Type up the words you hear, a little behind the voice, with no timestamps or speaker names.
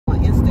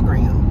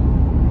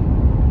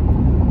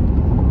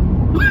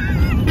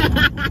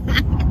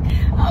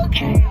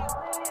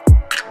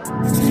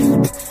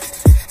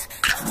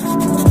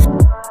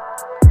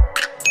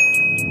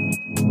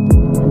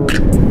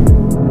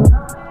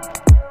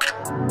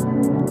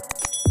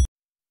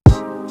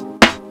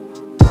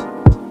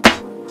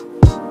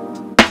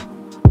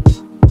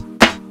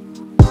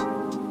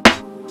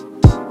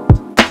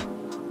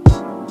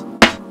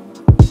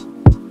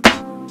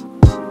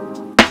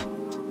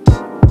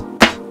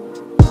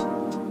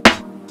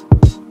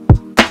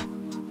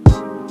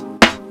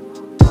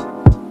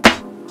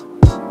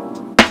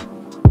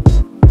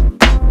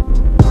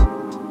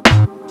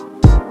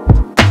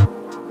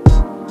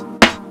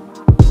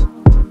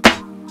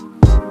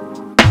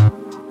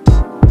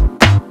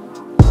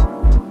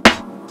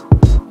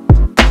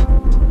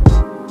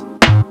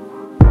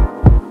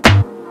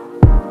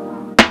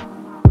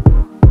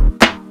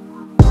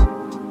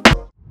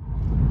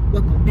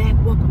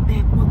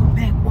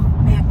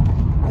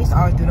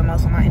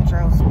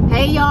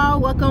Hey y'all,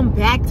 welcome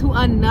back to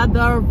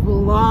another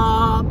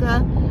vlog.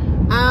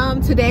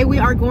 Today we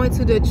are going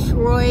to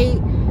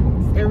Detroit.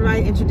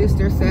 Everybody introduce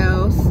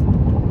themselves.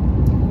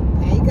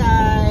 Hey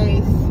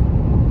guys,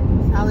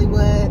 it's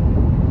Hollywood,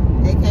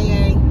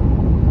 aka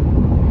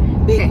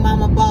Big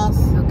Mama Boss.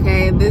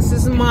 Okay, this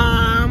is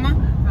Mom.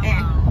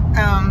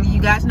 And,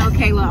 you guys know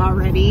Kayla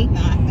already.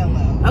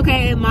 Hello.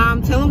 Okay,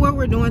 Mom, tell them what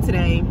we're doing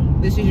today.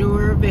 This is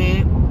your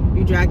event.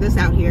 You dragged us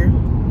out here.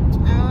 It's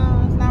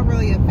not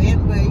really an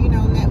event, but you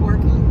know,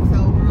 networking.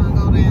 So we're gonna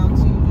go down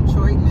to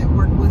Detroit,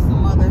 network with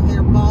some other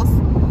hair boss,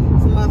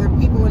 some other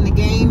people in the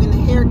game, in the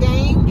hair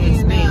game,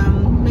 yes,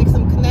 and make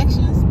some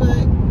connections.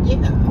 But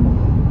yeah,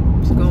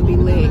 it's gonna be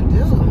lit.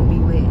 It's gonna be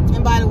lit.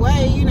 And by the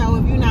way, you know,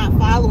 if you're not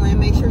following,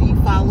 make sure you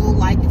follow,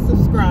 like, and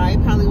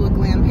subscribe. Hollywood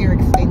Glam Hair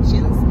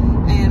Extensions,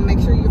 and make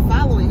sure you're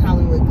following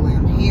Hollywood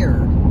Glam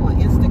Hair on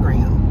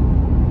Instagram.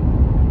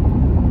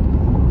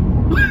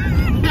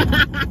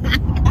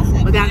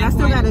 But guys, I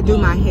still gotta do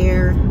my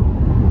hair.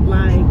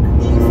 Like,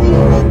 do you see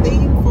a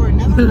theme for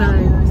another color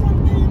or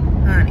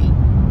something? Honey.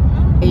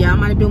 Hey, y'all, I'm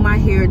gonna do my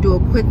hair, do a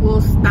quick little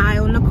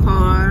style in the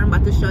car. I'm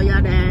about to show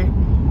y'all that.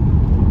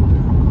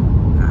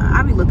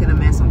 I be looking a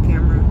mess on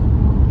camera.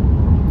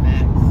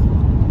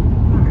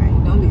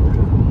 Alright, don't be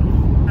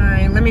rude.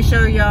 Alright, let me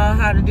show y'all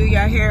how to do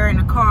your hair in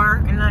the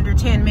car in under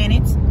 10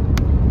 minutes.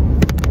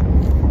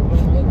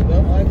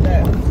 Like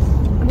that.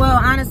 Well,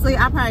 honestly,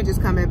 I'll probably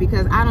just come in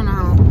because I don't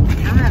know.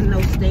 I have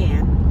no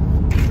stand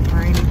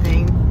or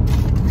anything.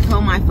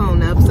 Hold my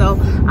phone up, so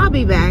I'll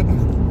be back.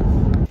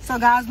 So,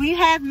 guys, we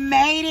have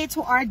made it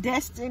to our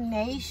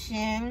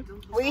destination.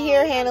 We're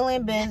here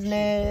handling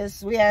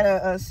business. We had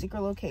a secret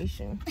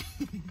location,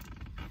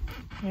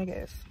 I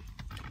guess.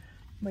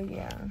 But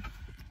yeah,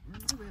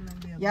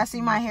 y'all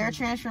see my hair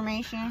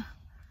transformation?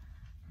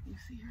 You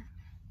see her?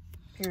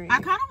 Period. I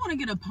kind of want to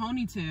get a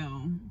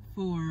ponytail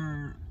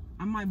for.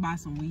 I might buy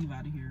some weave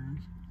out of here.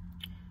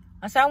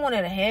 I said I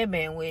wanted a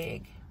headband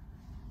wig.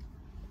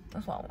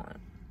 That's what I want.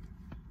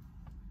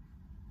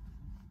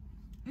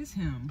 It's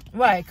him.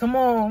 Right, come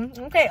on.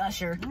 Okay,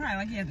 Usher. Right,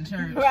 like he at the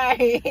church.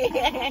 Right.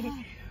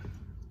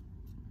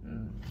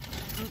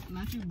 Oh,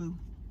 not you, boo.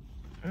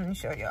 Let me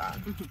show y'all.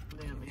 He's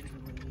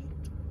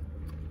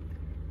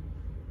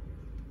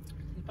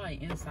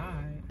probably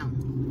inside.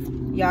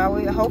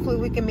 Y'all, hopefully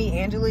we can meet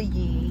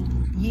Angelayee.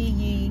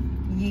 Yee.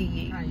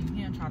 Right, you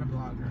can't try to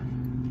vlog her.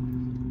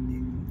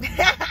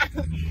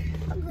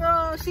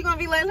 Girl, she gonna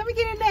be like, let me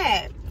get in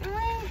that.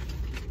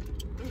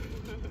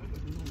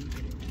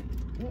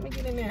 Let me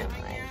get in there.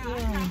 I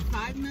have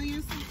 5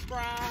 million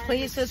subscribers.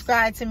 Please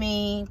subscribe to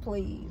me,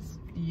 please.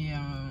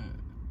 Yeah.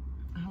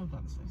 I was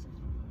about to say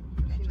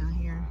something. She's not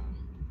here.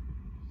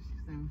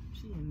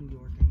 She in New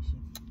York, ain't she?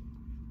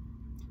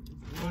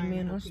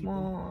 Amen or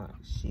small.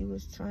 She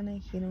was trying to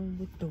hit him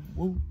with the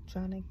whoop,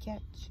 trying to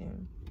catch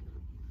him.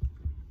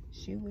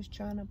 She was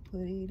trying to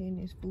put it in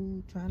his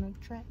food, trying to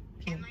trap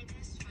him.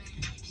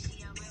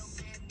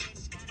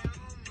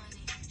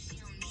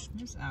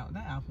 It's out.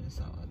 That outfit is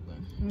so ugly.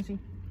 Let me see.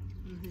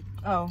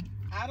 Oh.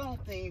 I don't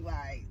think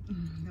like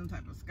them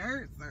type of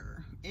skirts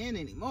are in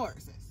anymore,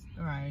 sis.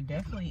 Right,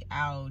 definitely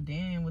out.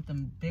 Then with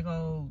them big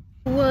old.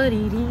 What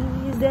it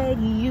is that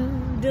you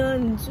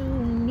done to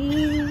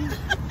me?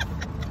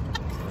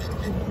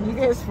 You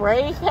get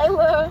sprayed,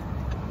 Kayla?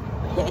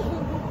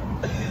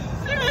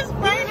 She been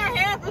spraying her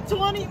hair for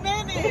 20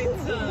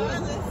 minutes. Why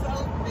is it so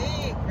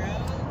big, bro?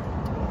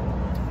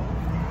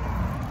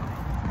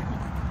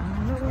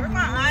 Where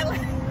my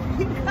eyelash?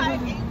 You gotta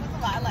keep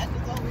some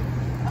eyelashes over.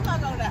 I'm not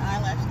going to that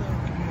eyelash store.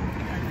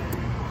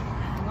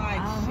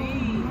 Like,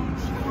 jeez.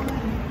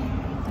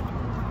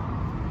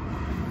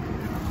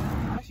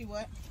 She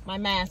what? My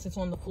mask is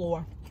on the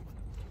floor.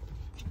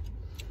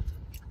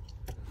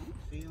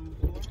 See on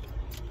the floor?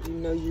 You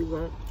know you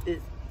want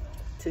this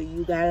till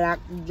you got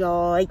locked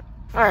joy.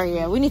 All right,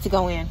 yeah, we need to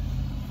go in.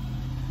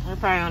 We're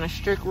probably on a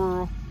strict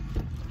rule.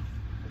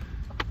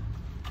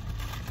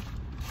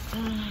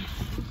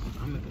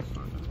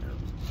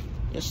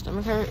 Your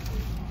stomach hurt?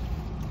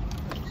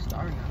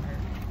 Starting to hurt.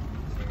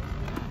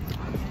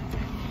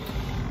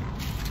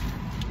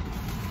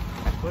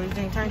 What is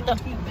it turned up?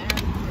 You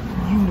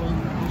know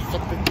you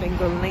suck the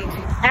finger link.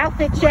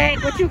 Outfit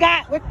check. What you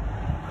got?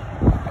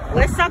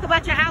 Let's talk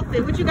about your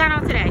outfit. What you got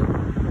on today?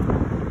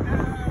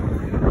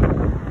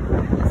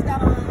 Just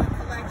got on a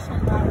collection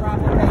by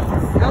Robert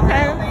Banks.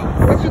 Okay.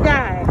 What you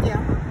got? Yeah.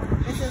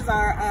 This is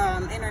our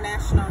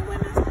International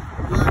Women's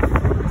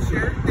Month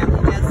shirt that we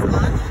just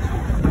launched.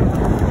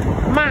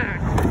 Mine.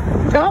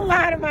 Don't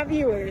lie to my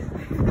viewers.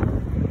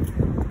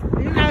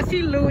 You know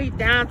she Louis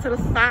down to the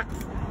socks.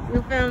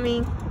 You feel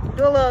me?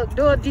 Do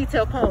a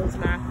detail pose,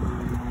 man.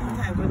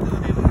 Okay, we're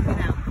doing it when we get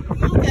out.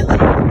 Okay,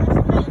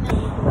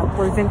 later.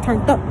 Words and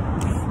turned up.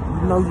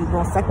 You know you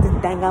gon' suck this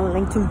dang on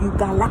link till you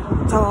got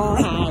locked toy.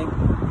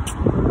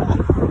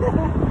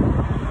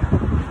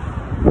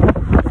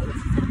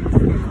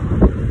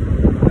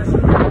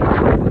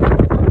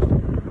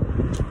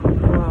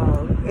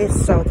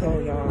 It's so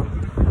cold, y'all.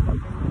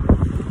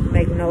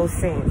 Make no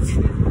sense.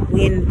 We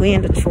We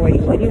in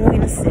Detroit. We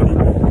in the city.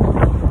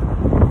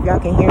 Y'all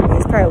can hear me.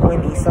 It's probably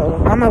windy, so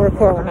I'm gonna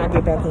record when I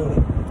get back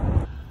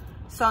in.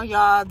 So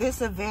y'all,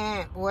 this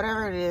event,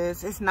 whatever it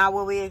is, it's not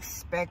what we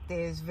expected.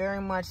 It's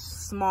very much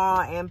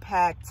small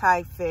impact,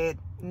 tight fit,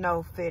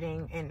 no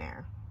fitting in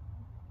there.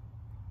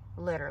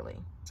 Literally.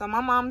 So my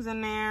mom's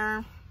in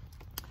there.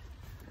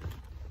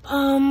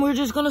 We're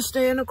just gonna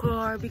stay in the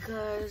car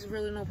because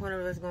really no point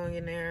of us going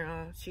in there.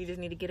 She just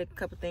need to get a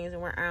couple things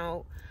and we're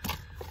out.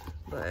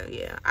 But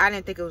yeah, I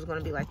didn't think it was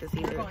gonna be like this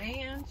either.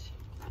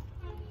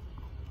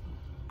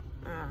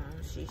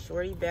 She's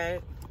shorty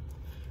back.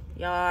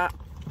 Y'all,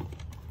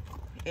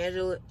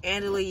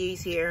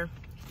 Angelayee's here.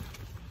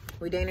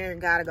 We dang near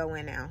gotta go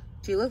in now.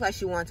 She looked like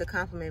she wanted to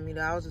compliment me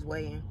though. I was just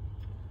waiting.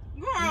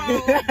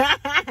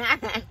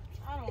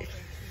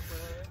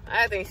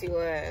 I think she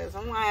was.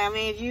 I'm like, I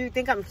mean, if you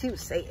think I'm cute,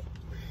 say it.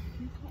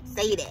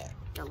 Say that.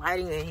 The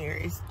lighting in here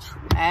is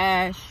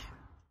trash.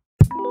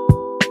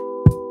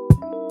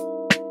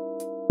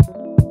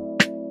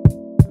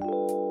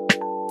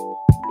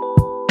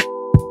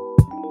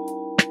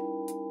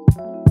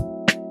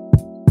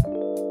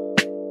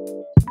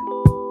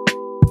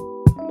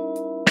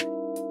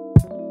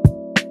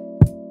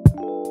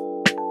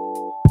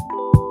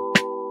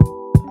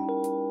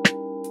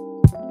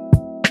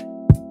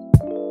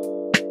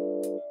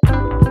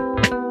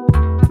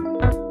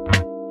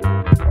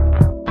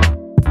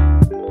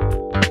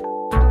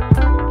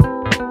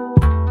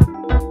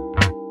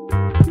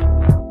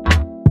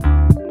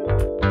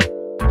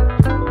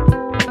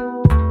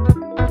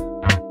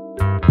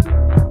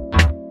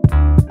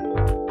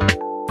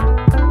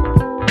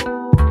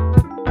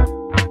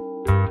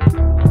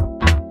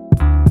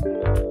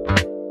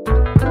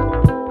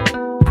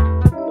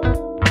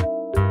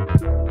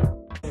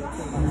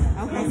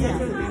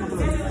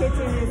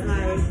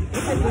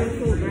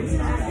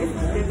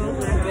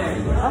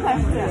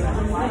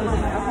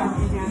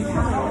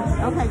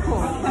 Okay, cool.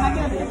 Can I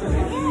get a picture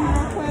with you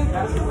real quick?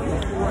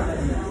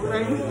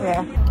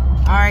 Yeah.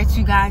 All right,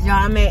 you guys, y'all,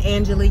 I met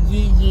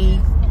Angelayee.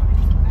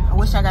 I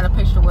wish I got a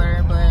picture with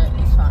her, but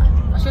it's fine.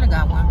 I should have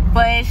got one.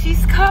 But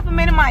she's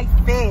complimenting my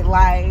fit,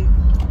 like,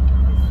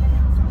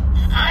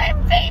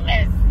 I'm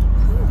famous.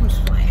 I'm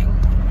just playing.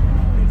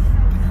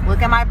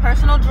 Look at my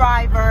personal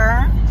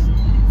driver.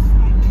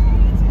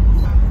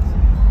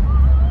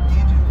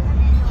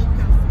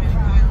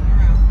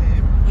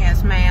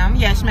 Yes, ma'am.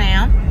 Yes,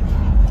 ma'am.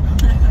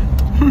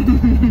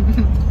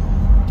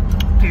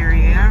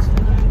 Period. Yeah,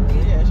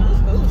 she was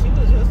cool. She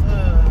was just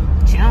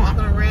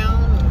walking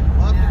around,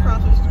 walking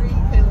across the street,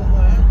 paying a little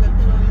while, but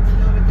people don't even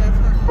know that that's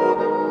her.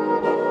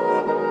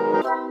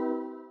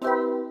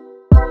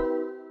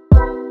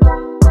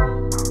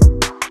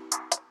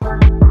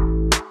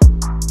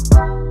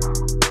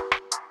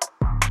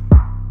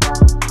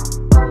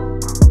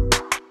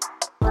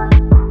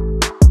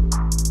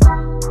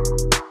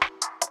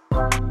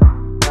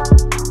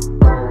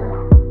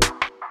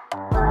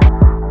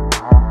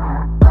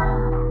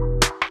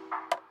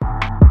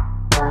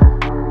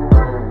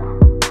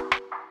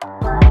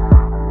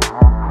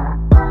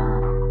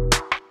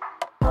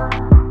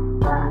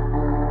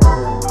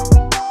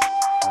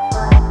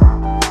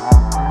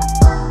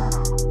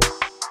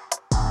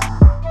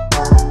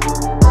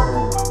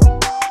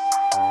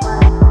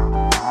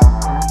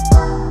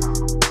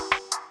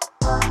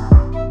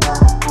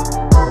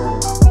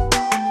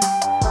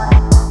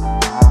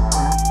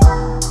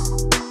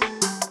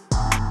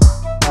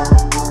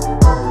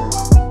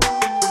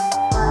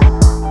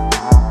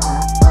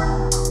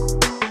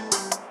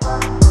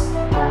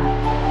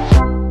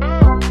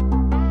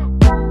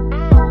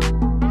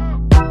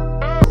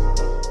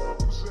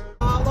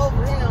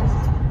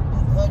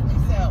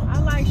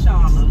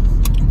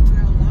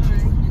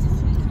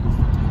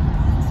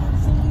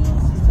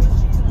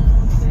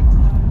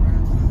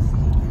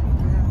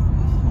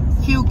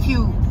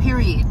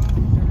 Period.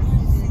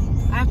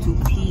 I have to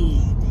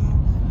pee,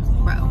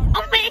 bro.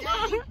 I mean,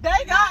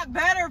 they got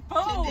better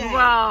food,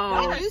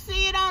 bro. Did you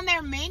see it on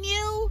their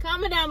menu?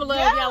 Comment down below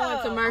if y'all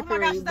went to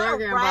Mercury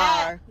Burger and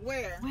Bar.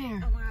 Where?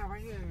 Where? Oh, wow,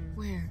 right here.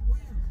 Where?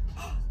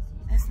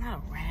 That's not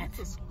a rat.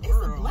 It's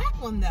a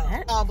black one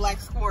though. Oh, black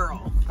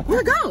squirrel.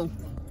 Where'd it go?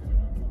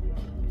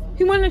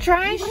 You want to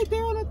try? Right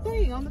there on the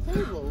thing, on the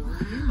table.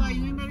 You like,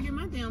 you ain't better get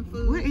my damn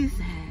food. What is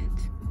that?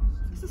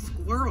 It's a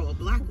squirrel, a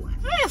black one.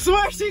 I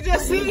swear she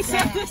just seen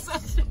something.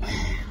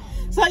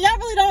 So y'all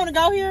really don't want to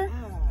go here?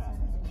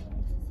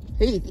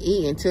 He's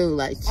eating too,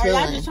 like Or y'all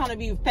chilling. just trying to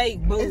be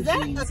fake bougie? Is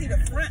that to see the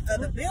front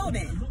of the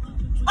building?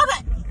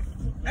 Okay.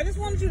 I just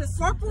wanted you to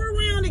circle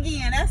around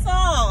again. That's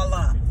all.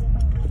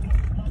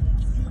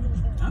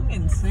 I'm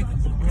getting sick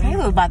of the rudeness.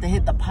 Caleb's about to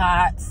hit the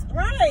pots.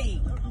 Right.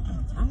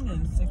 I'm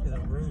getting sick of the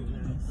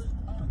rudeness.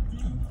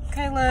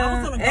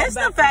 Caleb, it's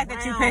the fact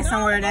that you pick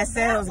somewhere that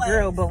sells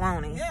grilled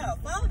bologna. Yeah,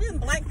 follow them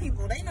black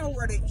people. They know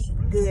where to eat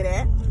good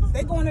at.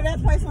 They going to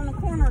that place on the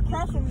corner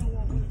across from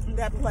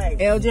that place.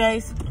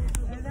 LJ's?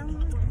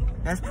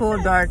 That's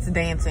pulled darts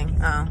dancing.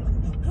 Oh.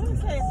 What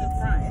is that at the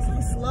front?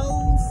 It's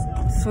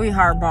Slows.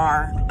 Sweetheart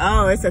bar.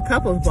 Oh, it's a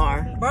couple's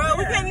bar. Bro,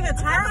 we can't even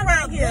turn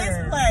around This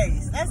here.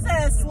 place. That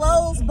says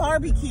Slows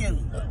Barbecue.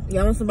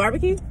 Y'all want some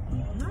barbecue?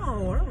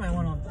 No, I don't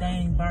want no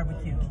dang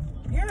barbecue.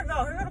 Here we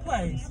go. Here's the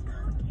place.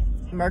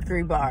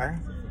 Mercury bar.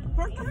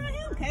 Park behind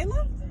him,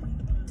 Kayla.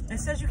 It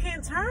says you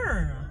can't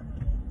turn.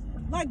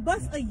 Like,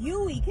 bust a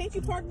Yui. Can't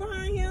you park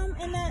behind him?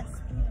 And that's...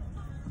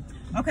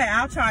 Okay,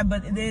 I'll try,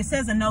 but it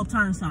says a no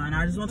turn sign.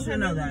 I just want you to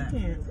know that.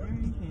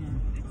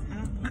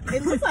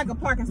 It looks like a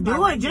parking spot.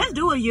 Do it. Just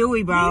do a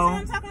Yui, bro. You know what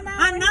I'm talking about?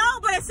 I know,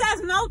 but it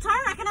says no turn.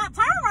 I cannot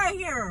turn right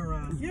here.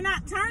 You're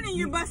not turning,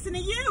 you're busting a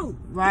U.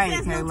 Right,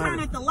 It says no turn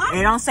at the It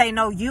light. don't say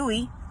no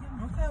Yui.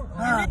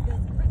 Okay.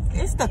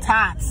 It's the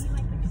tots.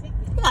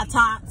 You got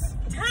tots.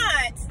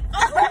 Tots.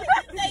 Oh,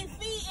 they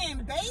feeding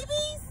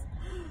babies?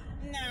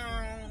 No,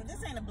 this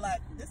ain't a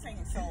black. This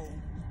ain't soul.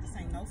 This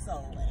ain't no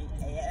soul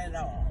at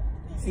all.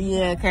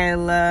 Yeah,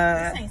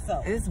 Kayla. This ain't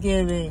so. It's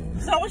giving.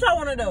 So what y'all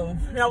want to do?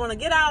 Y'all want to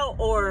get out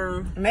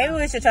or Maybe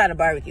we should try the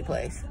barbecue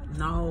place.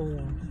 no?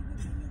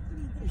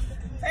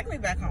 Take me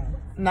back home.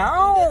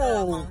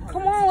 No.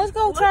 Come on, let's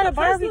go try the the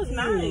place barbecue. looks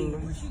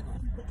nice.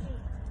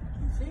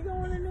 She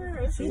going in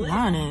there. She's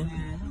running.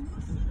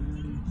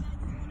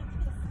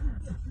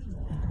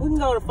 We can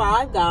go to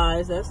Five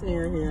Guys. That's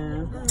near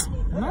here.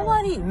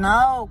 Nobody.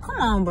 No. Come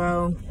on,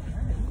 bro.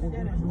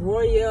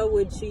 Royal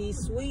with cheese,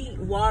 Sweet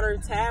Water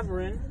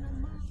Tavern.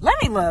 Let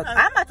me look.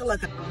 I'm about to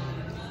look.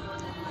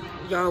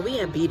 Y'all, we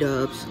at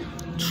B-Dubs.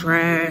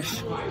 Trash.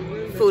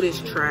 Food is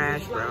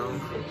trash, bro.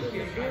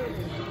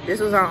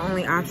 This was our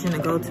only option to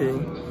go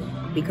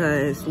to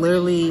because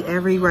literally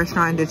every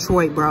restaurant in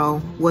Detroit,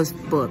 bro, was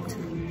booked.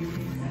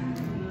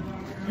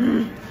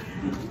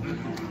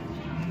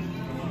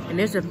 And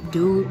there's a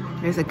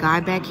guy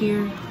back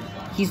here.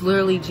 He's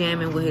literally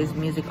jamming with his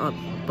music up,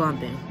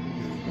 bumping.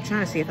 I'm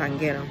trying to see if I can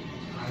get him.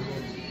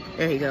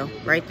 There you go,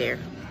 right there.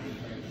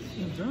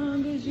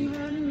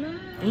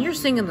 And you're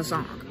singing the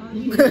song.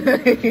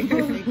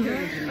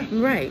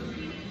 Right.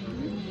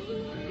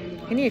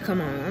 You need to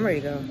come on. I'm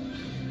ready to go.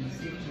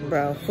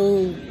 Bro,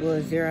 food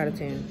was 0 out of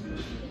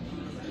 10.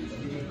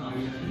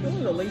 It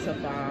was at least a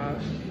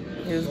 5.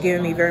 It was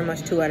giving me very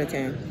much 2 out of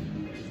 10.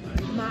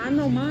 I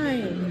know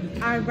mine.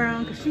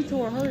 Eyebrow, because she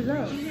tore hers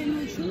up.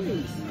 You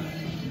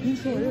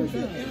tore yours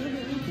up.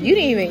 You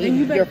didn't even And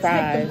you eat better your take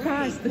fries. the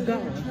fries to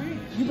go.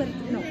 You better,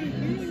 no.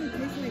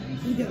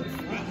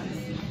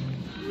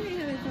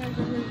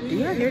 Do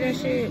y'all hear that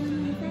shit?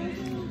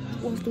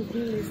 What's the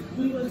coolest?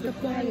 What's the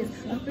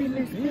flyest? Up in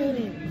this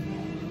building.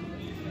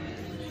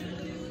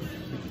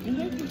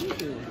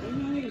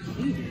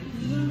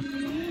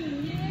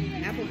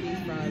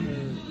 Applebee's fries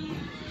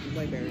are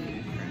way better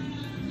than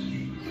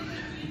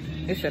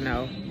It's a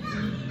no.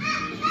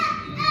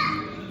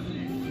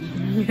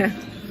 Yeah.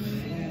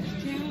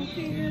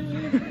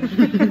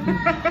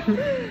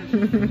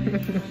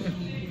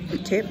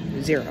 Tip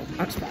 0.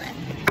 I'm just playing.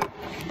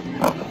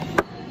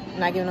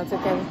 Not giving no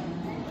tip, Kevin?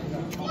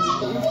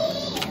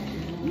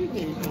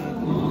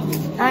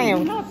 I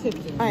am.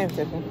 I am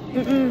tipping.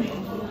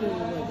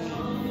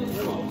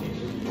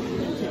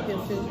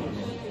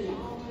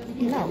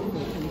 No.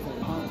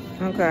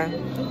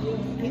 Okay.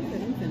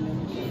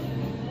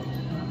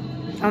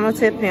 I'm gonna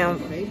tip him.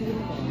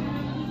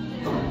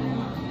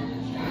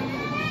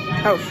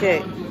 Oh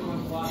shit.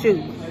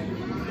 Shoot.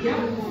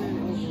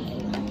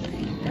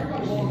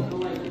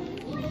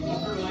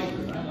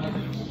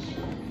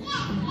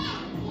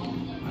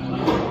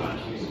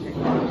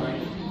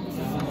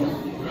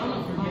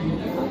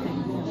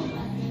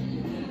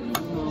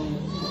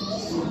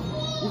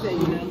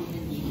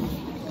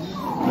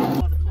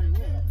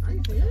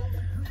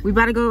 We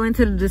about to go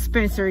into the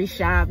dispensary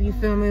shop. You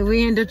feel me?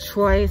 We in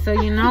Detroit, so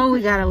you know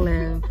we gotta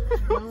live.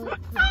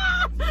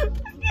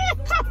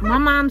 My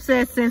mom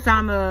says since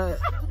I'm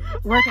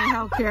working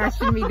healthcare, I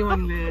shouldn't be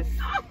doing this.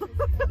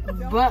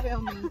 But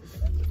feel me.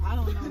 I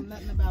don't know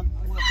nothing about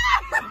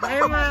what.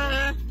 hey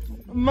man,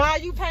 Ma,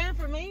 you paying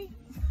for me?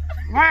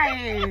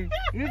 right?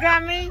 You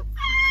got me?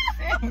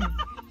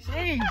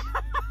 Sheesh.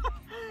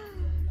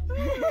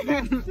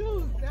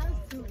 Dude,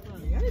 that's too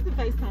funny. I need to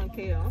FaceTime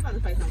Kel. I'm about to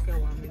FaceTime Kel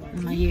while I'm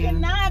in here. You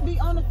cannot be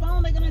on the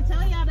phone. They're gonna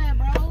tell y'all that,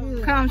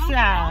 bro. Come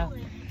shop.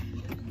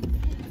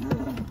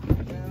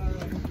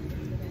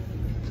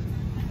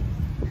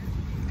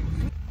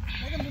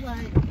 They're gonna be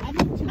like, I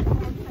need 2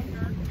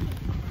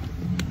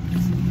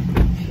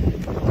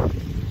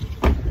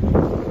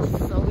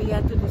 So we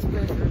at the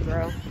dispensary,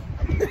 bro.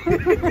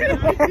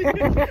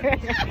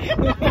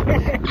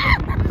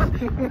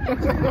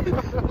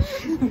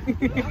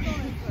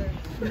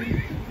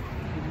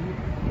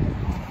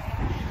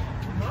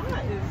 Ma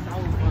is so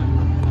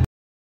funny.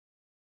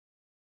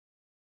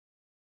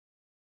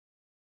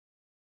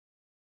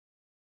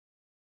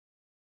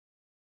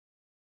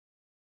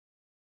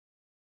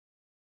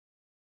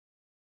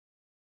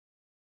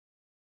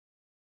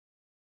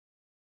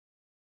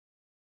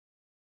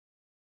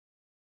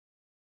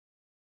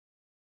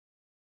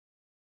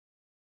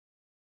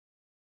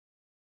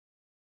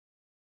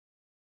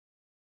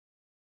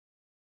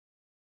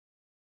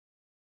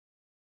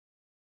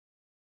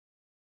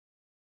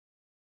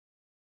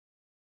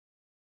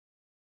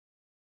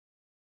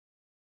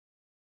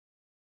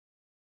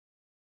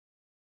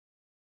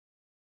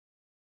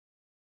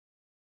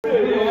 What's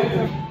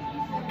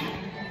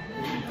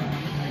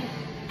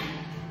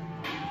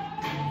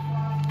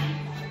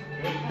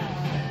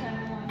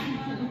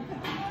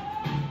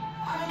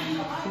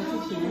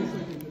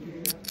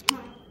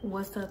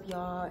up,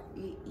 y'all?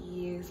 It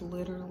is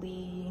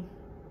literally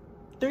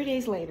 3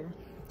 days later.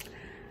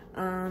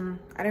 I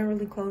didn't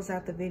really close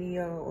out the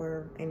video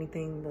or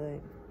anything,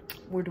 but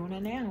we're doing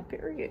it now,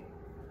 period.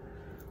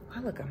 I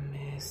look a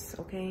mess,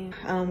 okay?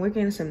 We're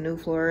getting some new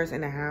floors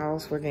in the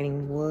house. We're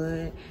getting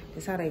wood.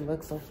 This is how they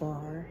look so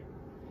far.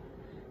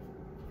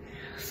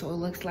 So it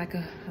looks like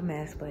a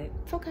mess, but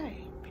it's okay,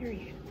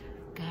 period.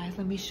 Guys,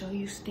 let me show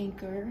you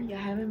Stinker. Y'all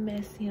haven't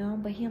missed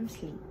him, but him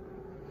sleep.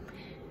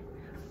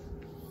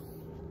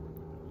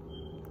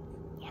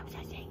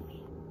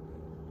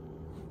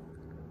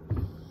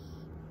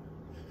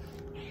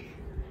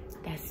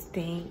 That's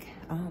Stink.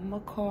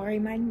 Makari,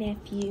 my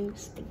nephew,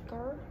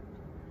 Stinker.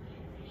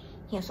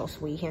 He's so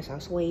sweet, he's so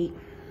sweet.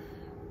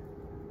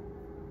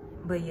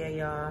 But yeah,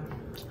 y'all,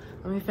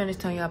 let me finish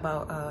telling y'all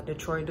about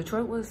Detroit.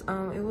 Detroit was,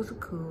 it was a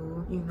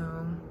cool, you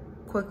know,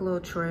 quick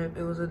little trip.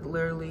 It was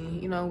literally,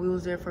 you know, we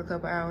was there for a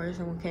couple hours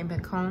and we came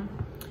back home.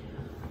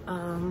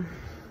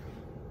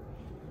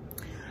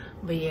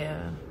 But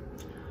yeah,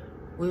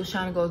 we was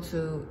trying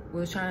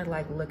to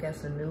like look at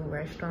some new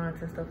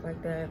restaurants and stuff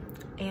like that.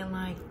 And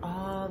like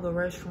all the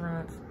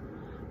restaurants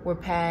were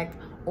packed,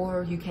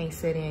 or you can't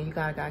sit in, you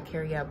gotta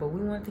carry out. But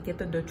we wanted to get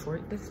the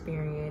Detroit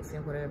experience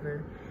and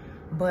whatever,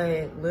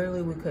 but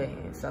literally we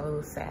couldn't, so it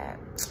was sad.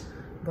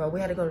 Bro, we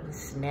had to go to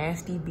this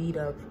nasty beat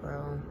up,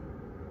 bro.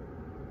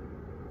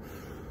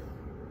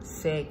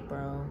 Sick,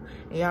 bro.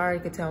 And y'all already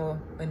could tell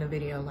in the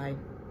video like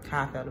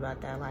how I felt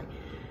about that, like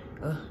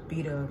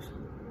beat ups.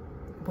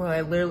 Bro,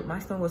 literally my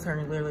stomach was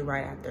hurting literally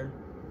right after,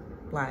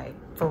 like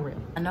for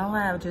real. I know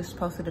I just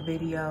posted a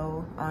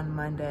video on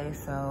Monday,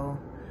 so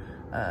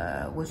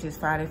which is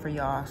Friday for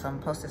y'all, so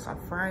I'm posting this on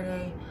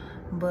Friday.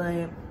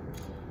 But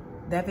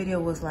that video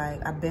was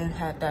like, I've been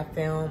had that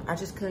film, I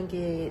just couldn't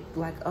get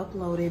like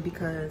uploaded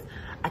because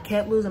I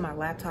kept losing my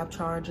laptop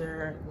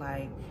charger.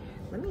 Like,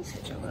 let me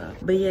set you up.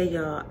 But yeah,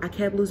 y'all, I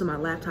kept losing my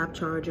laptop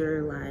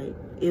charger. Like,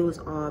 it was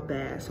all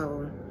bad.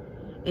 So,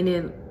 and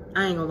then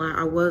I ain't gonna lie,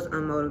 I was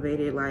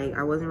unmotivated. Like,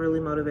 I wasn't really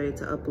motivated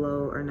to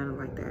upload or nothing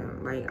like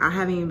that. Like, I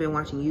haven't even been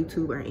watching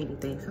YouTube or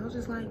anything, so I was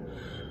just like,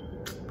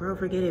 bro,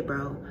 forget it,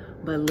 bro.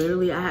 But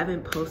literally, I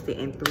haven't posted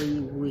in 3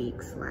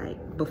 weeks. Like,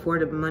 before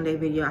the Monday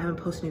video, I haven't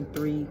posted in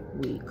 3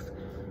 weeks.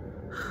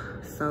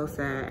 So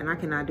sad. And I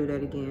cannot do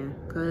that again.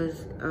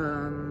 Because,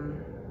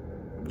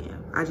 yeah,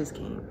 I just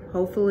can't.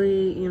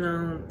 Hopefully, you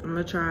know, I'm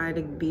going to try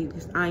to be,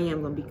 I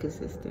am going to be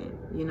consistent.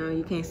 You know,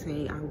 you can't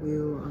say, I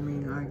will. I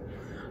mean,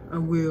 I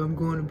will, I'm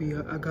going to be,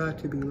 I got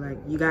to be. Like,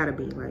 you got to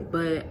be. Like,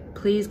 but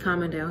please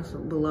comment down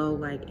below,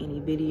 like, any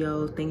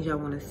videos, things y'all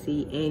want to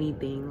see,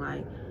 anything.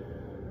 Like,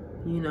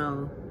 you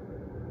know,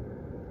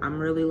 I'm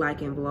really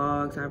liking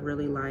vlogs. I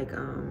really like,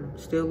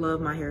 still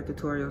love my hair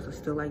tutorials. I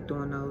still like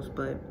doing those,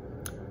 but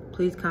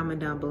please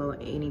comment down below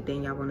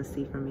anything y'all want to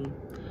see from me,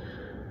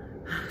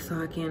 so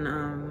I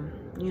can,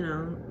 you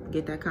know,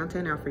 get that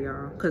content out for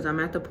y'all. Cause I'm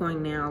at the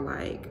point now,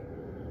 like,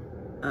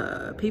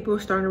 people are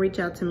starting to reach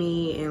out to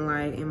me and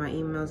like in my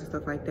emails and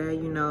stuff like that,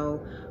 you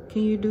know,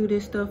 can you do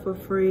this stuff for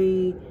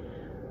free?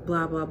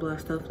 Blah, blah, blah,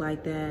 stuff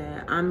like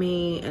that. I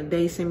mean,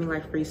 they send me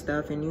like free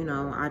stuff and, you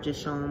know, I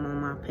just show them on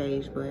my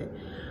page, but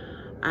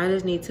I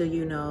just need to,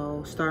 you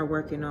know, start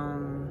working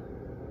on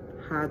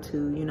how to,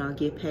 you know,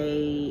 get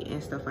paid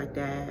and stuff like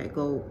that,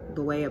 go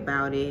the way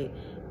about it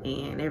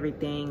and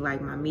everything, like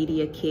my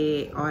media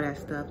kit, all that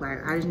stuff.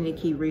 Like, I just need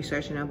to keep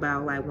researching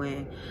about like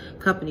when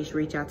companies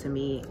reach out to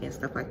me and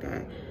stuff like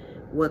that.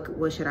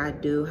 What should I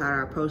do? How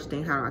do I approach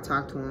things? How do I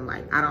talk to them?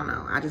 Like, I don't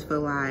know. I just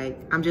feel like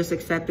I'm just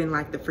accepting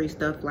like the free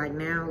stuff like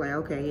now. Like,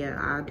 okay, yeah,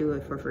 I'll do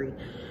it for free.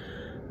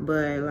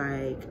 But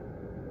like,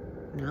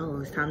 no,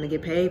 it's time to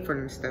get paid for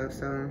them stuff.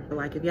 So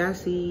like, if y'all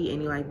see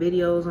any like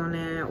videos on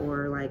that,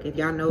 or like if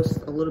y'all know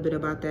a little bit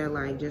about that,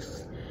 like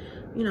just,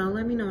 you know,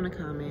 let me know in the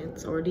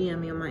comments or DM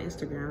me on my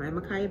Instagram at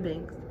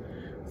makiyabanks.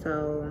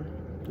 So,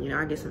 you know,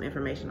 I get some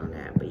information on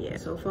that. But yeah,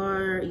 so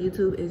far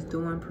YouTube is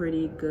doing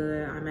pretty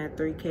good. I'm at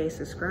 3K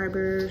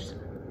subscribers.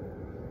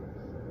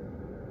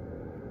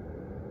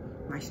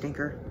 My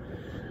stinker.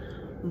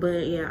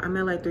 But yeah, I'm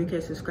at like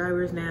 3K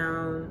subscribers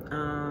now.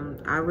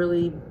 I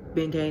really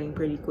been gaining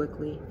pretty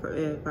quickly.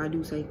 If I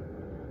do say,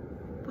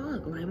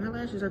 fuck, like my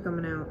lashes are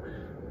coming out.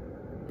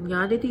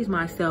 Y'all, I did these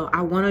myself.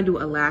 I want to do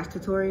a lash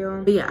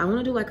tutorial. But yeah, I want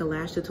to do like a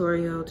lash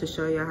tutorial to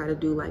show y'all how to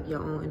do like your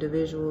own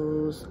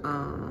individuals,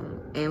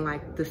 and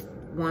like the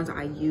ones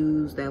I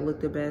use that look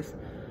the best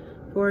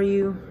for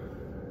you.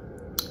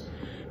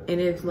 And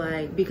it's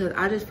like, because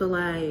I just feel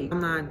like I'm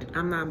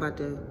not about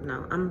to,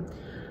 no,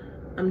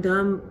 I'm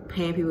done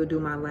paying people to do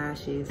my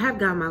lashes. I have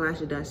gotten my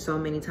lashes done so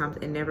many times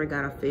and never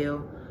got a feel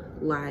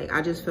Like,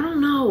 I just feel, I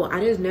don't know,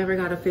 I just never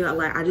gotta feel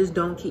like I just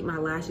don't keep my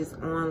lashes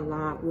on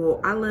long. Well,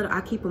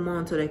 I keep them on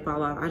until they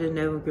fall off. I just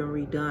never get them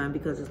redone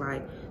because it's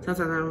like,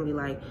 sometimes I don't be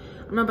like,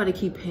 I'm not about to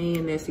keep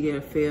paying this to get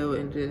a feel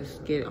and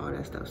just get all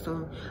that stuff.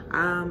 So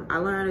I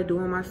learned how to do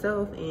it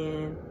myself,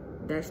 and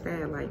that's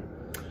that. Like,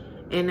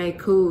 and they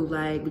cool.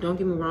 Like, don't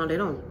get me wrong, they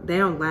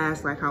don't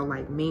last like how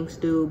like minks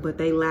do, but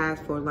they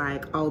last for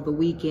like, oh, the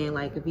weekend.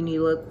 Like, if you need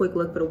a quick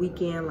look for the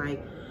weekend,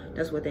 like,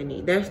 that's what they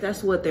need.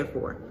 That's what they're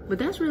for. But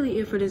that's really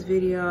it for this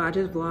video. I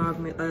just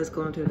vlogged us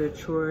going to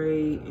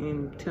Detroit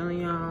and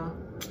telling y'all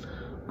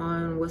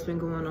on what's been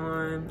going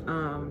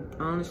on.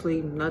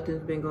 Honestly,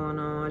 nothing's been going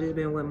on. I just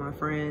been with my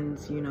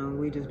friends, you know,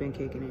 we just been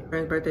kicking it.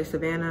 Friend's birthday,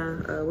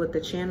 Savannah, with the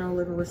channel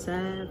Living with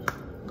Sav.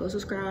 Go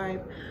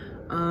subscribe.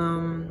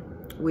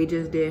 We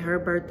just did her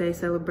birthday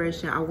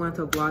celebration. I wanted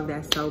to vlog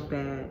that so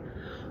bad,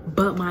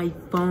 but my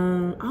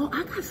phone, oh,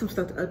 I got some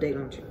stuff to update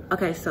on you.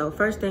 Okay, so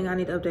first thing I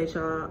need to update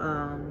y'all,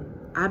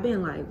 I've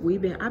been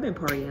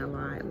partying a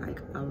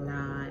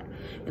lot,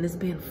 and it's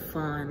been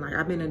fun. Like,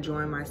 I've been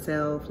enjoying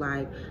myself.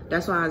 Like,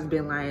 that's why I've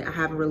been like, I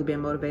haven't really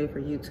been motivated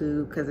for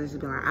YouTube, because it's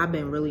been like, I've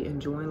been really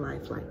enjoying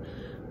life, like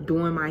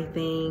doing my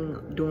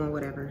thing, doing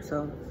whatever.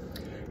 So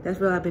that's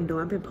what I've been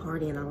doing. I've been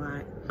partying a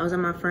lot. I was at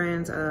my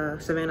friend's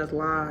Savannah's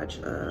lodge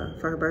for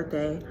her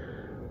birthday.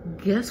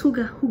 Guess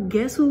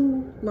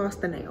who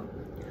lost the nail?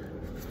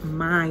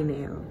 My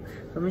nail.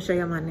 Let me show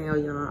y'all my nail,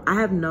 y'all. I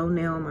have no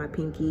nail on my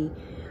pinky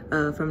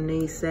from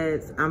these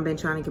sets. I've been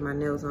trying to get my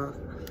nails off,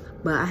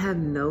 but I have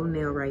no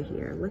nail right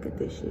here. Look at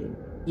this shit.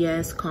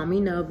 Yes, call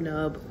me Nub,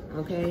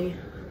 okay?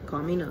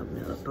 Call me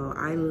Nub. Bro,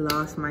 I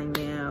lost my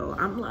nail.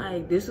 I'm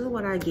like, this is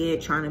what I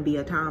get trying to be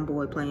a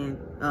tomboy trying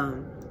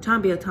to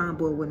be a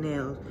tomboy with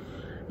nails.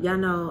 Y'all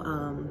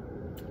know,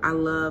 I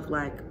love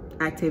like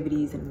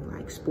activities and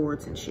like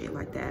sports and shit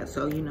like that.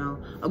 So, you know,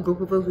 a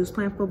group of us was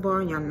playing football,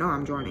 and y'all know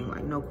I'm joining,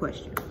 like, no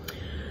question.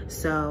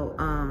 So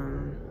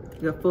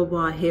the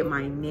football hit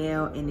my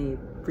nail, and it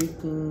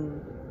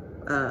freaking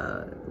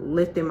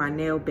lifted my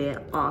nail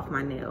bed off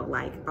my nail,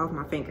 like off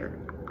my finger.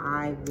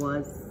 I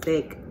was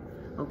sick,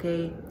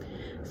 okay?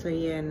 So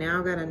yeah,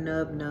 now I got a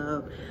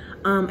nub.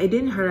 It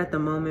didn't hurt at the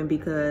moment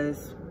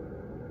because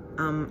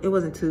it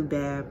wasn't too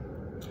bad.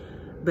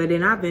 But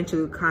then I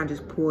eventually kind of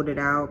just pulled it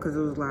out because it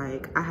was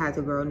like, I had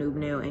to grow a new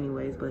nail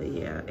anyways. But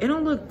yeah, it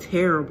don't look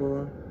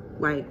terrible.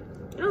 Like,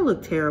 it don't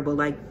look terrible.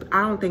 Like,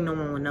 I don't think no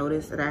one would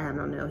notice that I have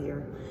no nail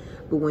here.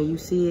 But when you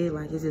see it,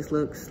 like, it just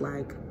looks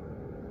like,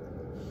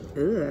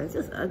 ugh, it's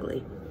just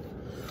ugly.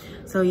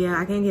 So yeah,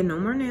 I can't get no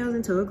more nails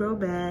until it grow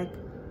back.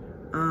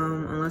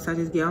 Unless I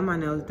just get all my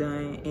nails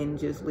done and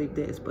just leave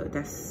this. But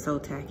that's so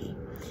tacky.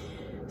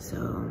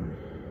 So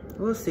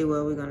we'll see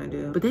what we're gonna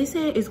do. But they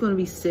said it's gonna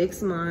be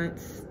 6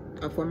 months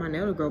for my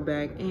nail to grow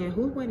back, and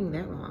who's waiting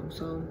that long?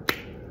 So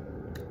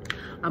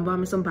I bought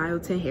me some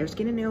biotin hair,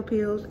 skin, and nail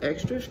pills,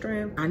 extra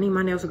strength. I need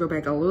my nails to grow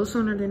back a little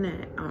sooner than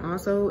that.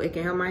 Also, it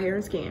can help my hair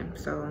and skin,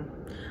 so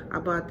I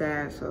bought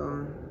that.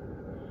 So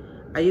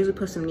I usually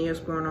put some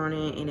Neosporin on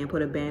it and then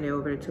put a band-aid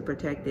over it to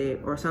protect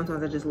it, or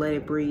sometimes I just let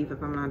it breathe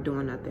if I'm not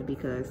doing nothing,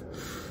 because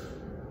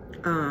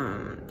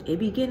it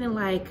be getting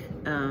like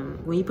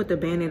when you put the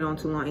band-aid on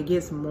too long, it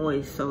gets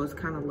moist, so it's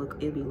kind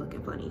of it be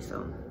looking funny.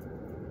 So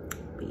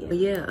but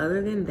yeah,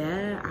 other than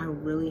that, I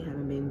really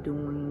haven't been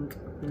doing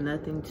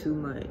nothing too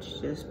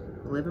much. Just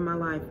living my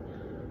life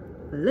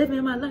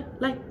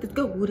like it's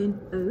golden.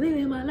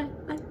 Living my life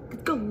like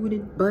it's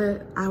golden.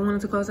 But I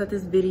wanted to close out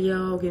this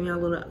video, giving y'all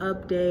a little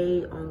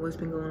update on what's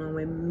been going on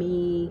with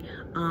me.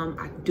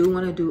 I do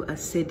want to do a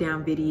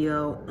sit-down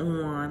video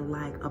on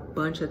like a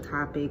bunch of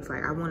topics.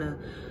 Like, I want to,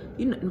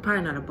 you know,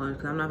 probably not a bunch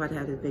because I'm not about to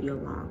have this video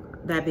long,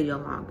 but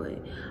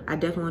I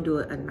definitely want to do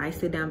a nice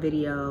sit-down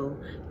video.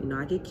 You know,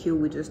 I get cute,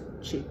 we just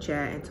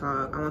chit-chat and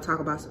talk. I want to talk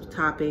about some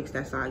topics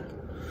that's like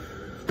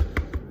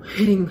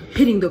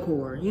hitting the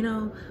core, you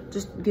know,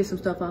 just get some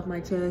stuff off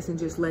my chest and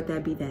just let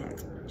that be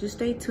that. Just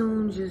stay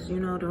tuned. Just, you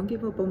know, don't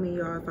give up on me,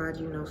 y'all, if I,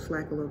 you know,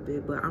 slack a little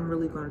bit, but I'm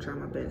really gonna try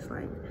my best.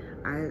 Like,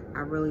 I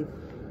really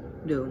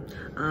do.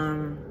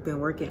 Been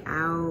working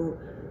out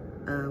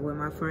with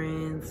my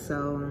friends,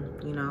 so,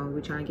 you know,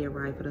 we're trying to get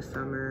right for the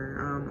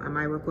summer. I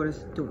might record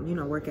us doing, you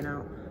know, working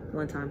out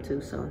one time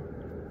too. So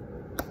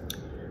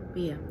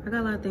but yeah, I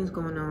got a lot of things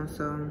going on.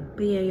 So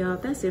but yeah, y'all,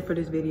 that's it for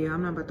this video.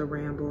 I'm not about to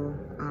ramble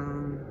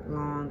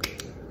long.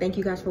 Thank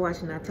you guys for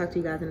watching. I'll talk to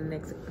you guys in the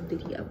next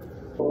video.